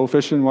life. Go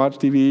fishing, watch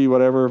TV,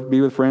 whatever, be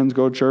with friends,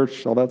 go to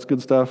church, all that's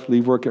good stuff.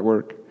 Leave work at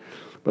work.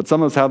 But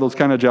some of us have those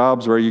kind of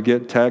jobs where you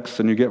get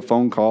texts and you get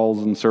phone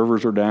calls and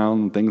servers are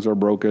down and things are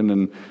broken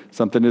and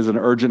something is an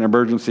urgent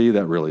emergency.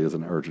 That really is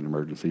an urgent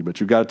emergency, but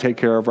you've got to take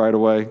care of right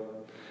away.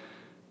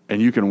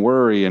 And you can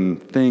worry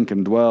and think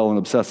and dwell and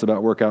obsess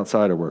about work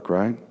outside of work,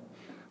 right?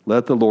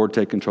 Let the Lord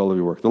take control of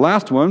your work. The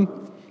last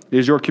one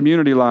is your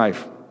community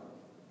life.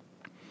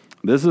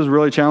 This is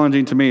really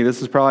challenging to me.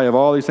 This is probably, of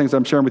all these things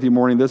I'm sharing with you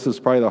morning, this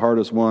is probably the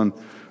hardest one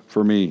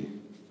for me.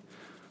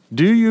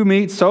 Do you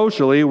meet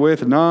socially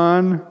with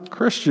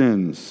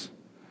non-Christians?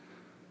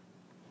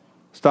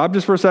 Stop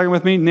just for a second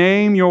with me.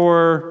 Name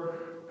your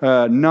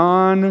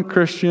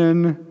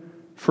non-Christian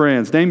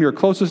friends. Name your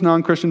closest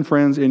non-Christian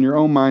friends in your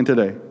own mind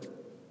today.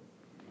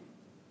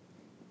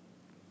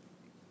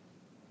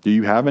 Do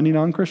you have any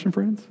non-Christian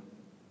friends?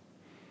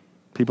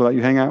 People that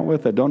you hang out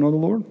with that don't know the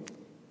Lord?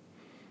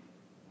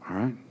 All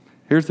right.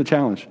 Here's the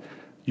challenge.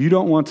 You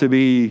don't want to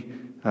be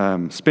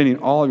spending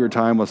all of your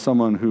time with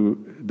someone who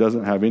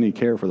doesn't have any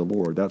care for the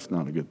Lord. That's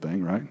not a good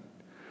thing, right?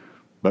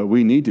 But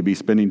we need to be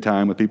spending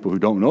time with people who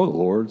don't know the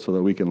Lord so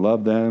that we can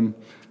love them,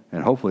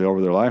 and hopefully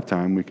over their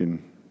lifetime we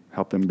can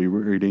help them be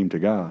redeemed to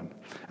God.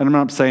 And I'm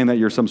not saying that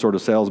you're some sort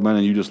of salesman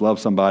and you just love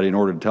somebody in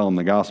order to tell them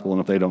the gospel, and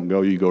if they don't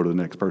go, you go to the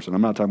next person.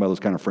 I'm not talking about those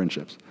kind of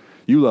friendships.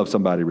 You love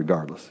somebody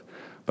regardless.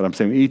 But I'm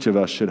saying each of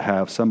us should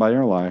have somebody in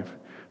our life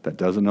that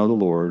doesn't know the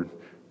Lord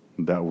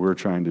that we're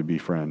trying to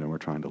befriend and we're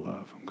trying to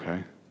love,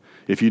 okay?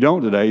 If you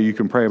don't today, you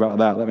can pray about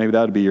that. Maybe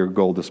that would be your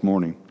goal this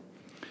morning.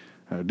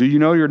 Do you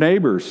know your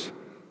neighbors?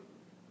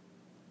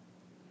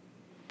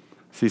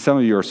 See, some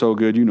of you are so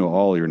good, you know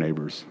all your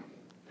neighbors.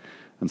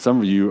 And some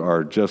of you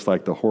are just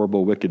like the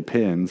horrible, wicked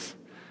pins,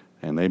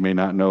 and they may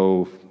not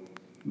know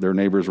their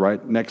neighbors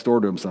right next door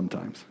to them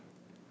sometimes.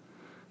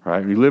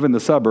 Right? When you live in the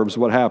suburbs,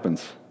 what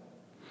happens?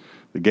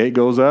 The gate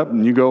goes up,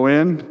 and you go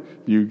in.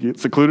 You get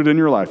secluded in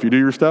your life. You do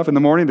your stuff in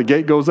the morning. The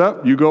gate goes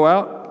up. You go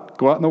out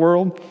in the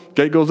world.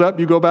 Gate goes up.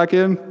 You go back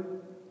in.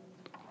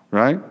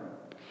 Right?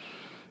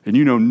 And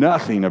you know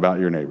nothing about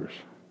your neighbors.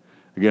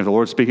 Again, if the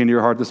Lord's speaking to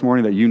your heart this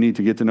morning that you need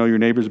to get to know your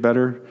neighbors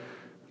better,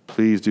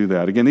 please do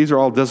that. Again, these are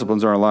all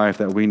disciplines in our life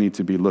that we need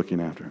to be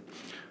looking after.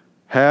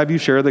 Have you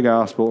shared the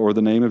gospel or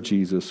the name of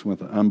Jesus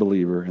with an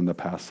unbeliever in the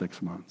past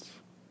 6 months?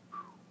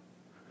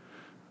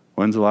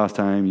 When's the last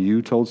time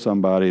you told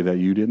somebody that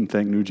you didn't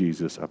think knew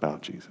Jesus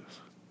about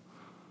Jesus?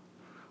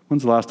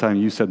 When's the last time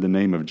you said the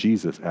name of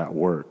Jesus at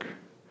work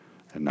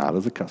and not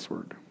as a cuss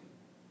word?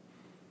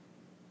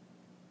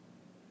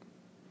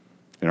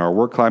 In our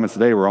work climates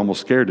today, we're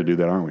almost scared to do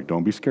that, aren't we?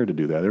 Don't be scared to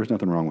do that. There's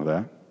nothing wrong with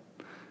that.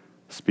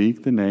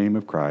 Speak the name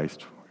of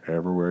Christ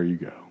everywhere you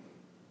go.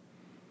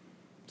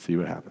 See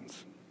what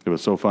happens. It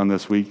was so fun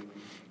this week.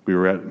 We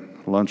were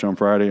at lunch on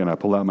Friday, and I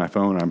pulled out my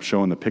phone, and I'm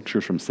showing the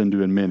pictures from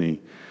Sindhu and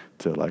Minnie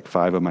to like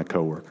 5 of my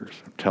coworkers.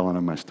 I'm telling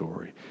them my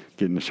story,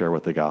 getting to share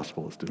what the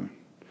gospel is doing.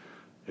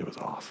 It was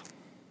awesome,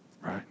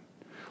 right?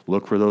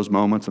 Look for those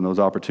moments and those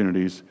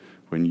opportunities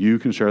when you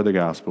can share the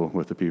gospel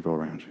with the people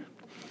around you.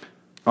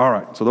 All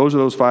right, so those are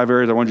those 5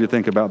 areas I want you to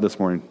think about this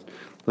morning.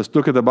 Let's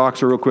look at the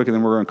boxer real quick, and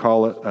then we're going to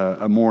call it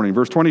a morning.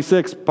 Verse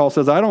 26, Paul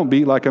says, I don't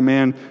beat like a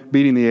man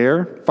beating the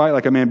air, fight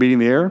like a man beating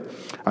the air.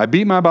 I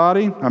beat my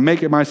body, I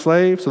make it my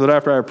slave, so that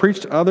after I have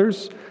preached to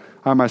others,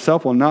 I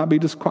myself will not be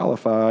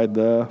disqualified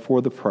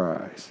for the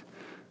prize.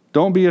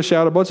 Don't be a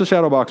shadow. What's a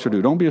shadow boxer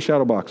do? Don't be a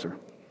shadow boxer.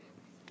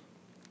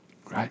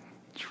 Right?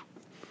 You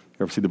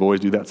ever see the boys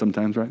do that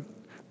sometimes, right?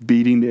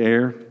 Beating the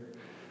air.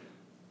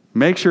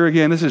 Make sure,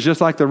 again, this is just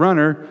like the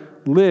runner,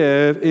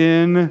 live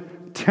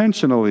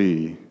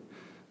intentionally.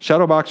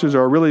 Shadow boxers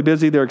are really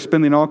busy. They're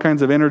expending all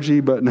kinds of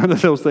energy, but none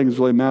of those things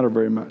really matter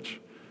very much.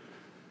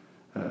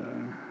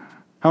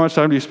 How much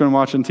time do you spend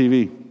watching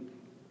TV?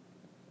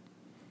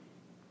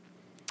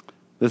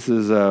 This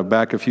is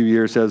back a few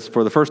years. It says,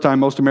 for the first time,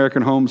 most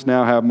American homes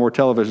now have more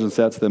television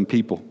sets than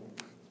people.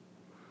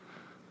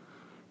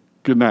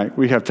 Good night.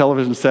 We have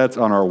television sets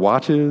on our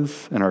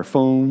watches and our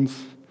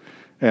phones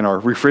and our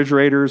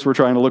refrigerators. We're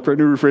trying to look for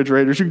new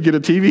refrigerators. You can get a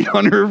TV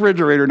on your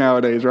refrigerator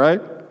nowadays,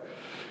 right?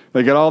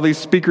 They got all these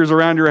speakers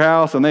around your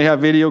house, and they have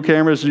video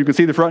cameras so you can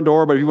see the front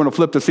door, but if you want to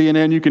flip to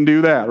CNN, you can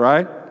do that,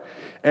 right?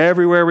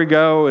 Everywhere we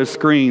go is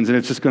screens, and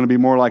it's just going to be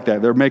more like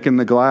that. They're making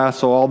the glass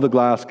so all the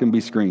glass can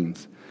be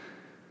screens.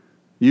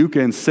 You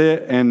can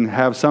sit and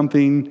have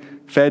something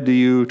fed to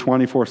you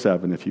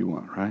 24/7 if you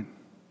want, right?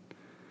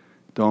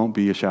 Don't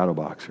be a shadow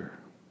boxer.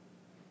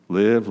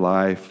 Live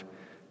life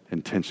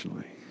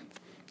intentionally.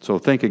 So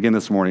think again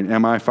this morning,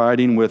 am I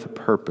fighting with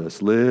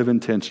purpose? Live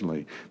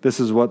intentionally. This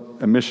is what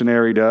a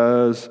missionary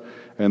does,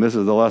 and this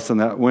is the lesson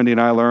that Wendy and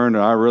I learned,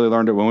 and I really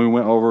learned it when we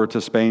went over to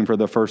Spain for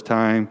the first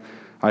time.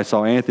 I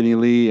saw Anthony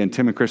Lee and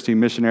Tim and Christine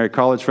Missionary,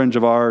 college friends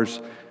of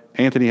ours.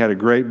 Anthony had a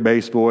great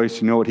bass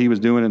voice. You know what he was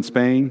doing in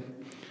Spain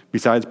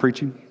besides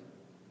preaching?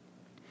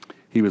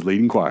 He was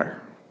leading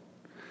choir.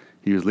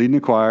 He was leading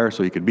a choir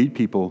so he could meet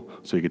people,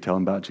 so he could tell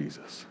them about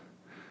Jesus.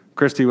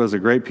 Christy was a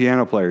great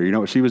piano player. You know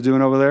what she was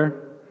doing over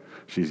there?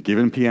 She's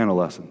giving piano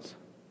lessons.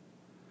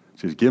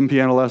 She's giving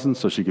piano lessons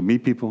so she could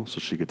meet people, so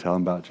she could tell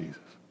them about Jesus.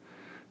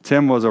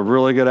 Tim was a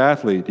really good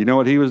athlete. You know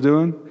what he was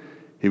doing?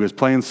 He was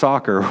playing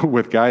soccer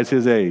with guys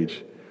his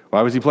age.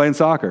 Why was he playing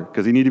soccer?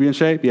 Because he needed to be in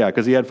shape? Yeah.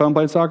 Because he had fun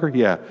playing soccer?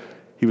 Yeah.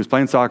 He was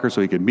playing soccer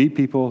so he could meet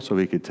people, so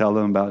he could tell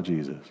them about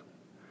Jesus.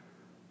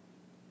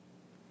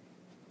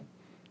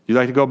 You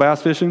like to go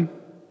bass fishing?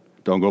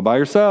 Don't go by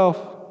yourself.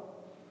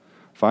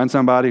 Find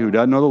somebody who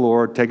doesn't know the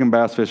Lord, take them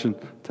bass fishing,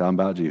 tell them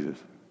about Jesus.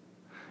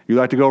 You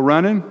like to go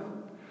running?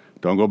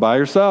 Don't go by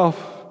yourself.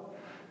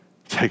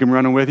 Take them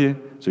running with you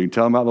so you can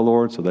tell them about the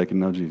Lord so they can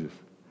know Jesus.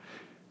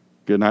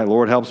 Good night.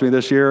 Lord helps me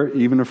this year,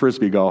 even a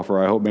Frisbee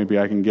golfer. I hope maybe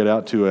I can get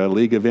out to a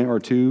league event or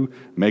two,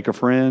 make a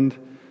friend,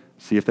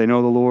 see if they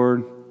know the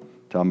Lord,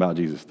 tell them about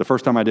Jesus. The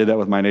first time I did that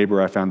with my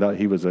neighbor, I found out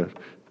he was a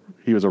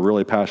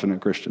really passionate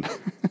Christian.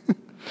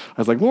 I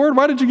was like, Lord,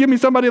 why did you give me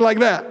somebody like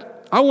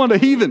that? I want a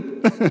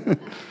heathen.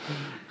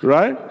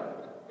 Right?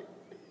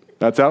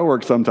 That's how it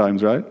works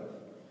sometimes, right?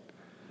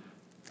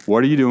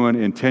 What are you doing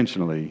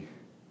intentionally?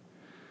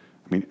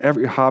 I mean,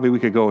 every hobby we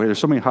could go, there's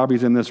so many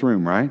hobbies in this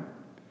room, right?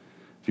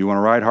 If you want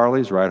to ride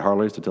Harleys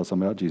to tell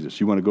somebody about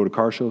Jesus. You want to go to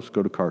car shows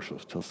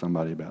tell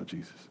somebody about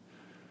Jesus.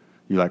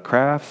 You like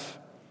crafts?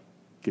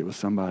 Get with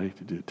somebody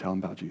to tell them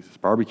about Jesus.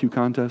 Barbecue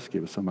contests?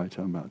 Get with somebody to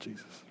tell them about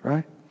Jesus,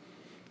 right?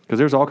 Because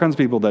there's all kinds of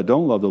people that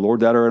don't love the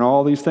Lord that are in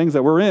all these things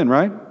that we're in,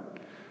 right?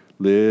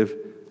 Live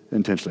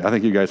intentionally. I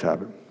think you guys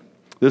have it.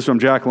 This is from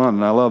Jack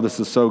London. I love this.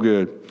 Is so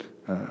good.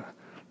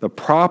 The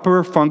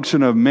proper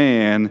function of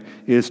man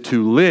is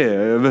to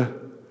live,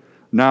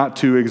 not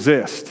to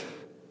exist.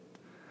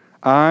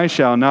 I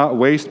shall not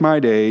waste my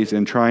days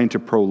in trying to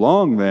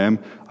prolong them.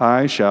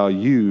 I shall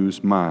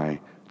use my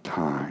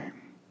time.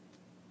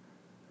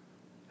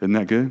 Isn't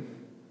that good?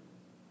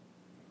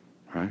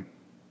 Right?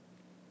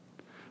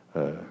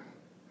 I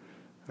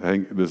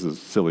think this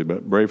is silly,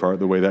 but Braveheart,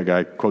 the way that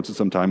guy quotes it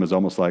sometime, is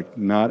almost like,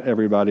 not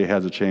everybody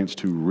has a chance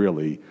to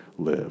really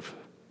live.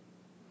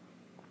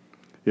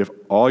 If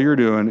all you're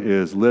doing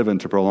is living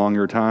to prolong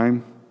your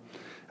time,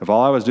 if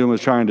all I was doing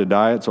was trying to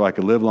diet so I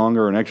could live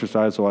longer and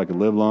exercise so I could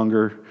live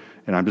longer,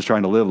 and I'm just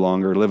trying to live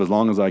longer, live as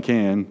long as I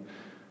can,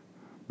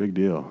 big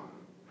deal.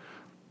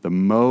 The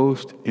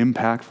most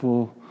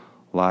impactful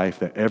life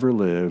that ever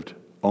lived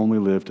only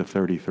lived to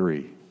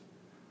 33.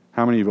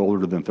 How many of you are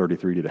older than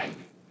 33 today?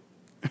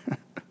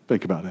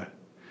 Think about that.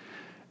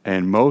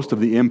 And most of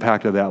the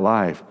impact of that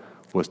life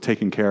was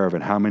taken care of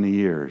in how many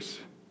years?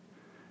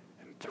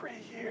 In 3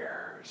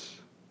 years.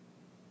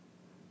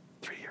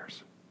 3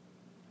 years.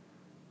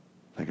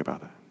 Think about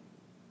that.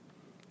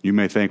 You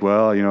may think,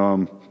 well,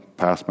 I'm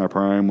past my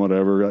prime,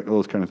 whatever, like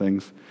those kind of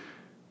things.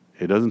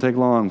 It doesn't take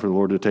long for the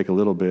Lord to take a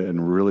little bit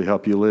and really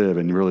help you live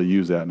and really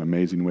use that in an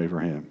amazing way for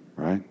Him,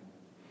 right?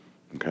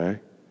 Okay?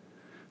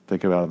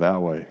 Think about it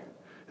that way.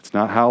 It's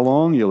not how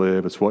long you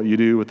live, it's what you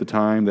do with the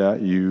time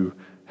that you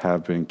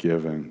have been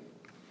given.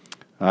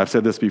 I've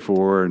said this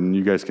before, and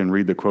you guys can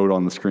read the quote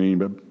on the screen,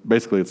 but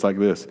basically it's like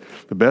this.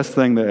 The best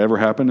thing that ever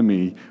happened to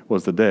me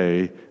was the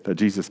day that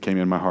Jesus came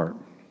in my heart.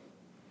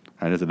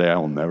 And it's a day I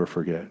will never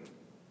forget.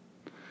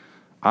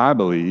 I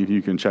believe,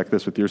 you can check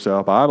this with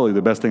yourself, I believe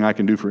the best thing I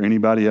can do for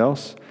anybody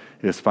else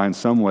is find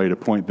some way to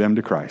point them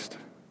to Christ.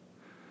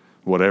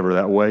 Whatever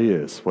that way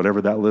is,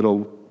 whatever that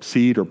little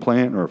seed or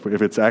plant, or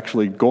if it's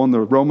actually going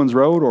the Romans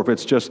road, or if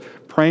it's just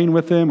praying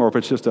with them, or if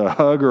it's just a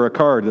hug or a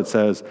card that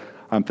says,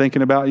 I'm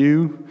thinking about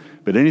you,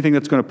 but anything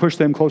that's going to push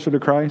them closer to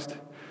Christ,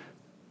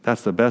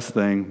 that's the best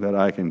thing that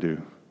I can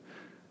do.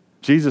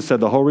 Jesus said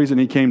the whole reason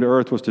he came to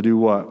earth was to do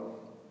what?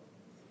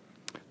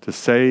 To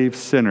save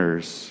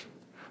sinners.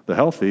 The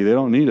healthy, they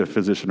don't need a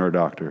physician or a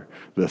doctor.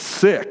 The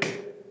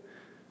sick,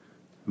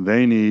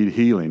 they need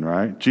healing,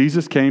 right?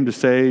 Jesus came to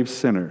save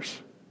sinners.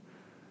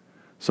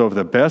 So if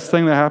the best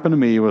thing that happened to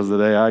me was the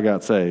day I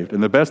got saved,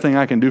 and the best thing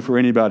I can do for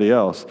anybody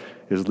else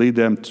is lead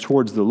them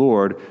towards the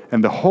Lord,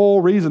 and the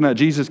whole reason that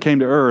Jesus came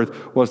to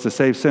earth was to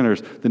save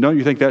sinners, then don't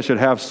you think that should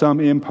have some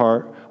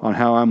impart on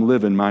how I'm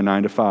living my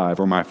 9 to 5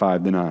 or my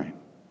 5 to 9?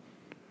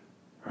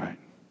 Right? And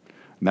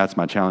that's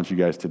my challenge to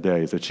you guys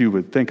today, is that you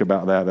would think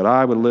about that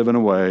I would live in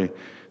a way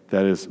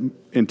that is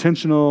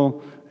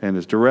intentional and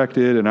is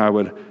directed, and I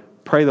would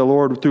pray the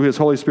Lord through his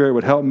Holy Spirit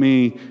would help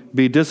me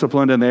be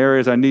disciplined in the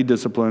areas I need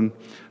discipline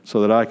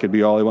so that I could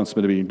be all he wants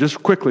me to be.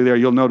 Just quickly there,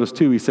 you'll notice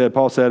too,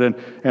 Paul said,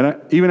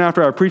 even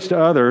after I preached to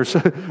others,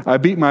 I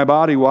beat my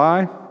body.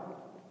 Why?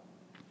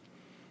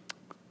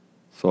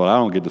 So I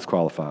don't get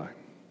disqualified.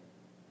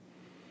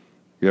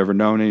 You ever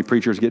known any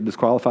preachers get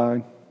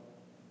disqualified?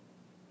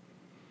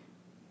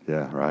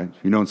 Yeah, right.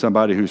 You known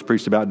somebody who's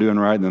preached about doing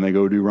right and then they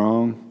go do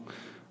wrong?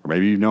 Or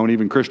maybe you've known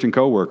even Christian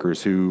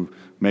coworkers who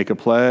make a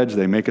pledge,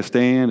 they make a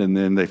stand, and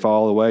then they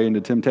fall away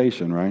into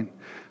temptation, right?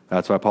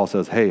 That's why Paul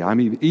says, hey,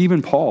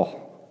 even Paul,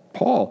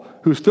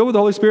 who's filled with the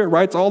Holy Spirit,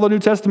 writes all the New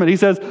Testament. He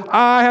says,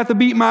 I have to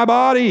beat my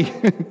body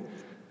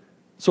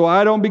so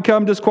I don't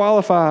become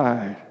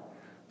disqualified.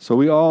 So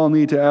we all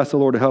need to ask the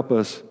Lord to help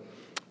us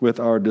with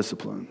our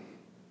discipline.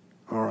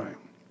 All right.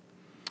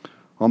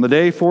 On the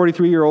day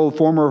 43-year-old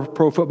former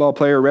pro football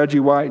player Reggie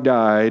White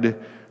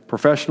died,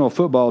 professional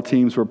football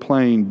teams were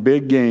playing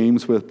big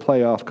games with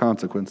playoff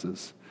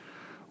consequences.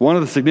 One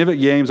of the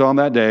significant games on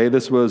that day,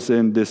 this was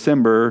in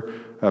December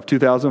of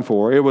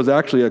 2004, it was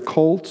actually a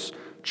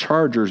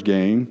Colts-Chargers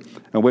game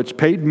in which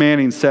Peyton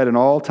Manning set an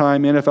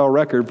all-time NFL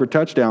record for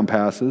touchdown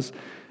passes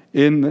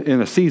in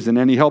a season,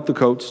 and he helped the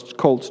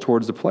Colts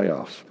towards the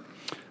playoffs.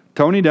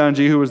 Tony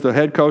Dungy, who was the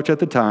head coach at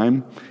the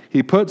time,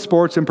 he put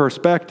sports in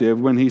perspective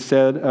when he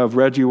said of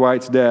Reggie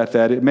White's death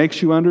that it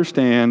makes you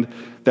understand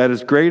that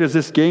as great as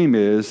this game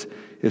is,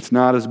 it's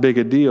not as big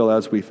a deal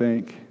as we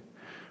think.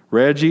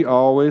 Reggie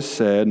always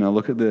said, now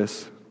look at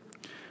this,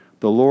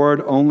 the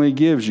Lord only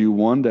gives you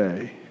one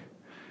day,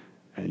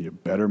 and you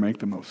better make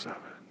the most of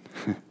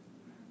it.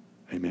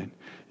 Amen.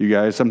 You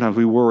guys, sometimes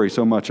we worry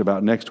so much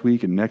about next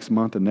week and next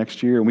month and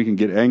next year, and we can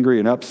get angry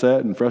and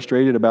upset and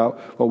frustrated about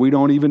what we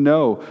don't even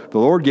know. The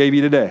Lord gave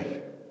you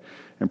today.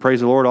 And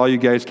praise the Lord, all you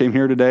guys came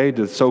here today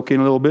to soak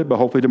in a little bit, but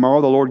hopefully tomorrow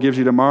the Lord gives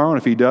you tomorrow, and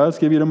if he does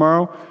give you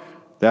tomorrow,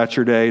 that's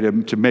your day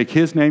to make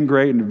his name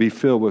great and to be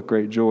filled with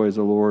great joy as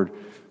the Lord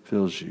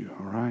fills you,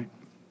 all right?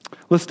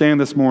 Let's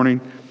stand this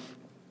morning.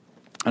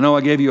 I know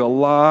I gave you a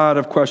lot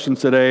of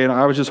questions today, and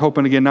I was just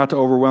hoping, again, not to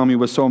overwhelm you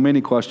with so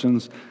many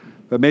questions,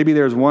 but maybe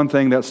there's one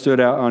thing that stood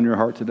out on your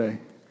heart today.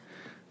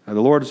 The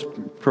Lord's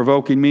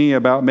provoking me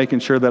about making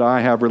sure that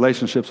I have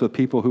relationships with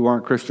people who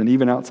aren't Christian,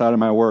 even outside of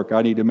my work.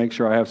 I need to make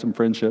sure I have some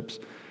friendships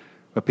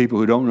with people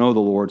who don't know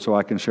the Lord so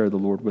I can share the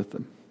Lord with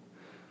them.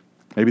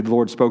 Maybe the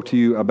Lord spoke to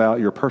you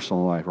about your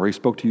personal life, or he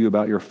spoke to you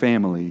about your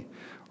family,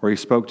 or he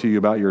spoke to you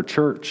about your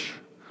church,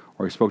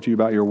 or he spoke to you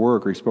about your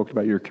work, or he spoke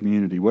about your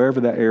community. Wherever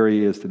that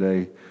area is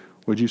today,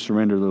 would you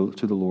surrender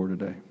to the Lord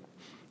today?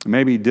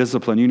 Maybe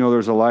discipline. You know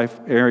there's a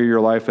area of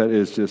your life that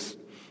is just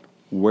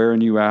wearing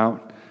you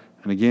out.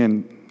 And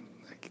again,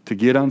 to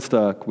get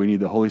unstuck, we need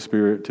the Holy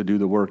Spirit to do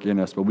the work in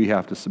us, but we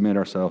have to submit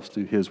ourselves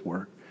to his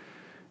work.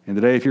 And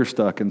today, if you're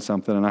stuck in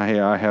something, and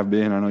I have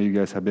been, I know you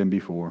guys have been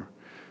before,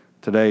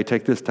 today,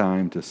 take this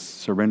time to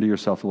surrender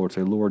yourself to the Lord.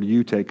 Say, Lord,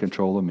 you take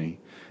control of me.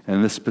 And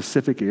in this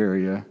specific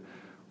area,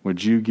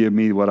 would you give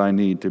me what I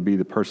need to be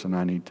the person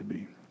I need to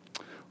be?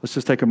 Let's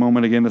just take a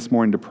moment again this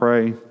morning to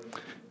pray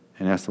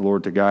and ask the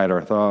Lord to guide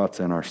our thoughts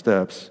and our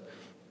steps,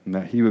 and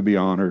that he would be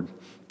honored,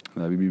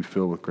 and that we be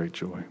filled with great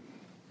joy.